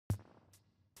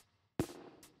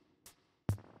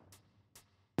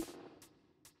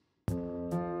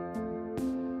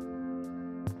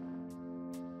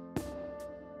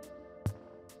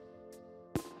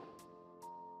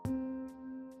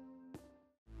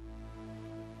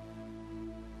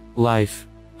Life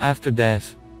after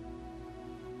death.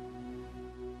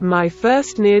 My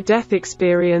first near-death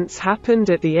experience happened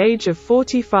at the age of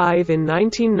 45 in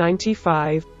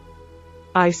 1995.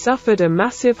 I suffered a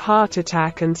massive heart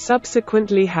attack and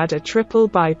subsequently had a triple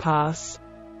bypass.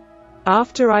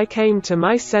 After I came to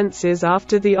my senses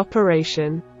after the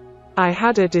operation, I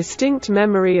had a distinct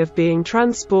memory of being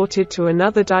transported to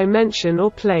another dimension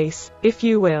or place, if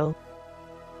you will.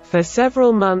 For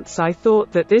several months I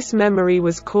thought that this memory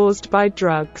was caused by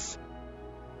drugs.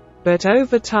 But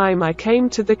over time I came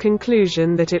to the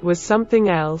conclusion that it was something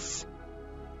else.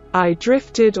 I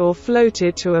drifted or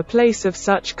floated to a place of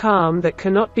such calm that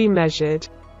cannot be measured.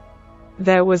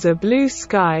 There was a blue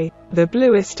sky, the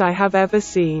bluest I have ever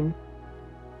seen.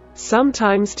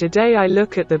 Sometimes today I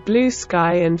look at the blue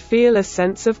sky and feel a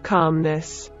sense of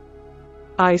calmness.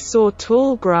 I saw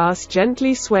tall grass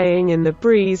gently swaying in the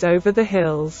breeze over the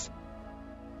hills.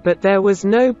 But there was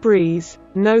no breeze,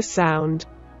 no sound.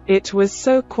 It was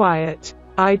so quiet.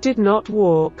 I did not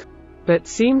walk, but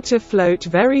seemed to float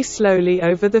very slowly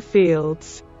over the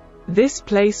fields. This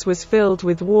place was filled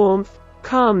with warmth,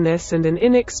 calmness and an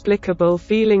inexplicable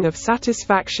feeling of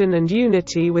satisfaction and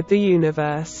unity with the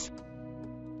universe.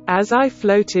 As I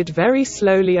floated very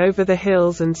slowly over the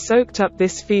hills and soaked up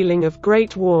this feeling of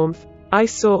great warmth, I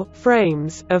saw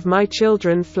frames of my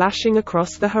children flashing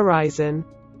across the horizon.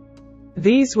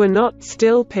 These were not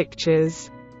still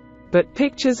pictures, but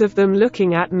pictures of them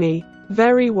looking at me,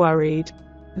 very worried.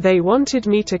 They wanted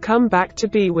me to come back to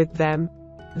be with them.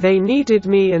 They needed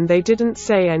me and they didn't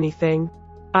say anything.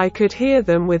 I could hear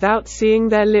them without seeing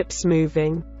their lips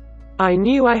moving. I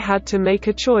knew I had to make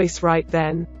a choice right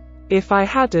then. If I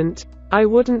hadn't, I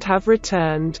wouldn't have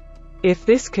returned. If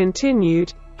this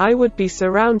continued, I would be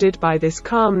surrounded by this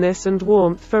calmness and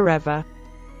warmth forever.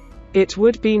 It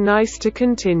would be nice to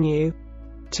continue.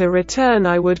 To return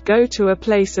I would go to a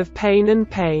place of pain and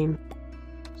pain.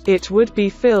 It would be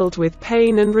filled with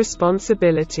pain and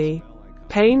responsibility.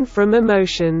 Pain from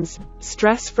emotions,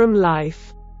 stress from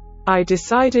life. I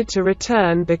decided to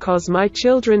return because my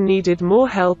children needed more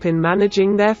help in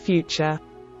managing their future.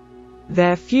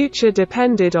 Their future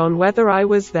depended on whether I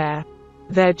was there.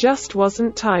 There just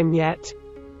wasn't time yet.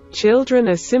 Children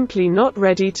are simply not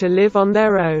ready to live on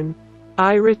their own.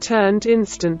 I returned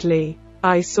instantly.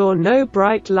 I saw no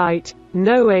bright light,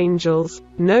 no angels,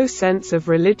 no sense of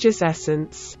religious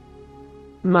essence.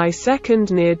 My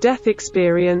second near-death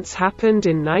experience happened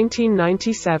in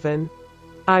 1997.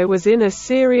 I was in a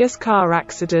serious car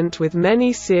accident with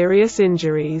many serious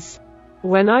injuries.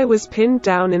 When I was pinned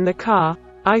down in the car,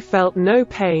 I felt no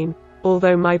pain.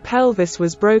 Although my pelvis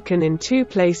was broken in 2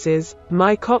 places,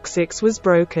 my coccyx was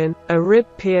broken, a rib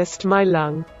pierced my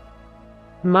lung.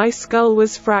 My skull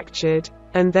was fractured,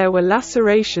 and there were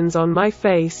lacerations on my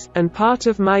face, and part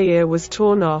of my ear was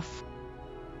torn off.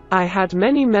 I had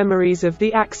many memories of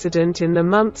the accident in the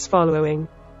months following.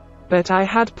 But I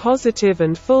had positive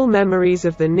and full memories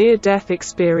of the near-death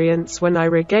experience when I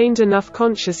regained enough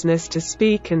consciousness to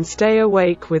speak and stay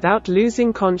awake without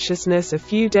losing consciousness a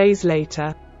few days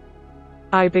later.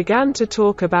 I began to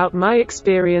talk about my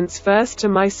experience first to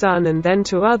my son and then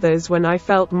to others when I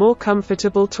felt more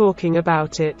comfortable talking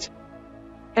about it.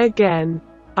 Again,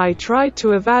 I tried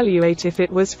to evaluate if it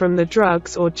was from the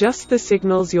drugs or just the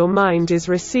signals your mind is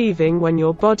receiving when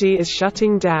your body is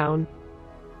shutting down.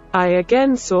 I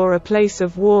again saw a place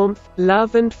of warmth,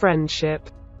 love and friendship.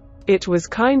 It was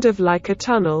kind of like a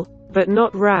tunnel, but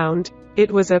not round. It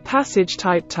was a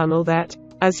passage-type tunnel that,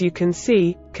 as you can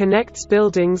see, connects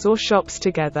buildings or shops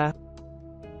together.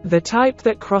 The type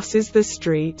that crosses the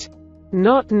street.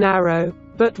 Not narrow,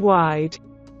 but wide.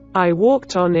 I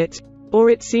walked on it, or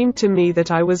it seemed to me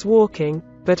that I was walking,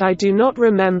 but I do not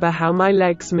remember how my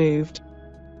legs moved.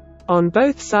 On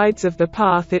both sides of the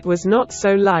path it was not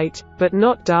so light, but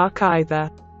not dark either.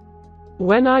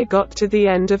 When I got to the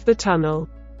end of the tunnel,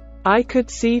 I could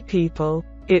see people.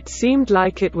 It seemed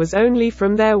like it was only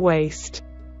from their waist.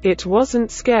 It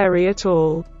wasn't scary at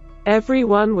all.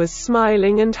 Everyone was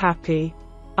smiling and happy.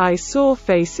 I saw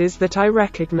faces that I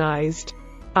recognized.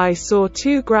 I saw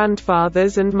 2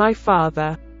 grandfathers and my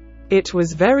father. It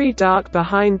was very dark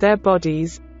behind their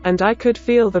bodies, and I could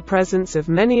feel the presence of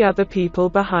many other people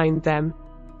behind them.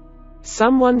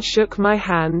 Someone shook my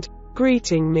hand,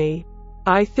 greeting me.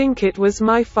 I think it was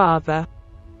my father.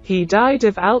 He died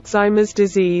of Alzheimer's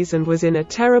disease and was in a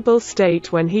terrible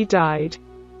state when he died.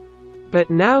 But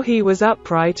now he was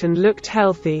upright and looked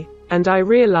healthy, and I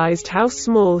realized how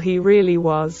small he really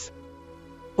was.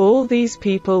 All these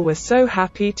people were so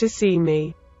happy to see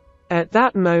me. At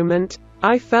that moment,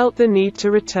 I felt the need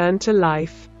to return to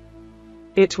life.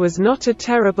 It was not a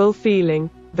terrible feeling,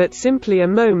 but simply a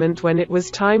moment when it was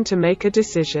time to make a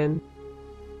decision.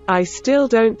 I still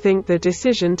don't think the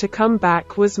decision to come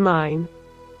back was mine.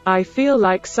 I feel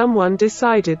like someone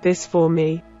decided this for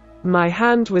me. My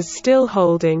hand was still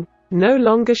holding, no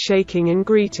longer shaking in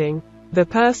greeting, the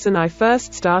person I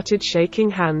first started shaking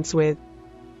hands with.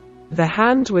 The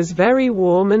hand was very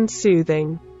warm and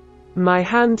soothing. My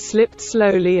hand slipped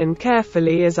slowly and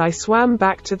carefully as I swam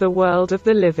back to the world of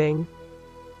the living.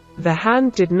 The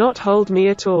hand did not hold me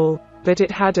at all, but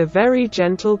it had a very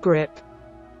gentle grip.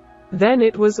 Then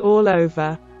it was all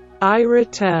over. I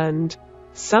returned.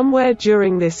 Somewhere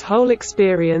during this whole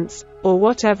experience, or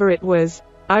whatever it was,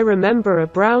 I remember a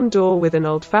brown door with an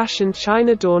old-fashioned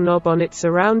china doorknob on it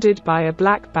surrounded by a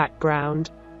black background.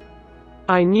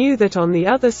 I knew that on the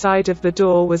other side of the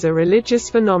door was a religious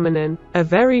phenomenon, a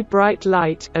very bright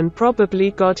light, and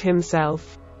probably God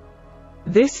himself.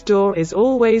 This door is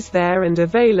always there and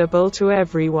available to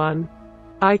everyone.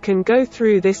 I can go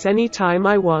through this anytime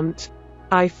I want.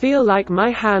 I feel like my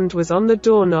hand was on the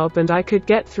doorknob and I could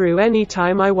get through any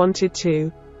time I wanted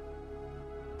to.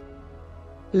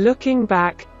 Looking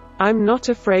back, I'm not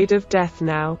afraid of death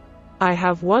now. I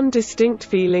have one distinct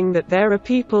feeling that there are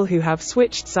people who have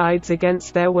switched sides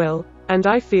against their will, and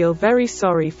I feel very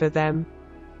sorry for them.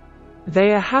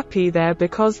 They are happy there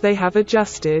because they have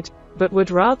adjusted, but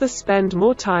would rather spend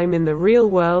more time in the real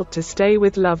world to stay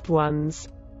with loved ones.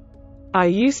 I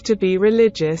used to be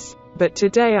religious, but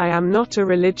today I am not a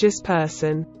religious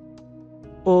person.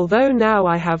 Although now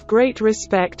I have great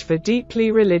respect for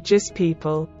deeply religious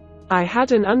people. I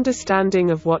had an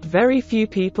understanding of what very few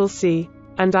people see,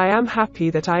 and I am happy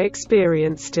that I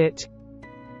experienced it.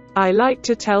 I like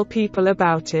to tell people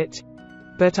about it,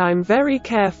 but I'm very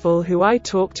careful who I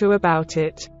talk to about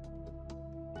it.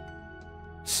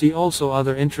 See also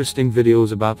other interesting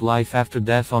videos about life after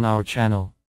death on our channel.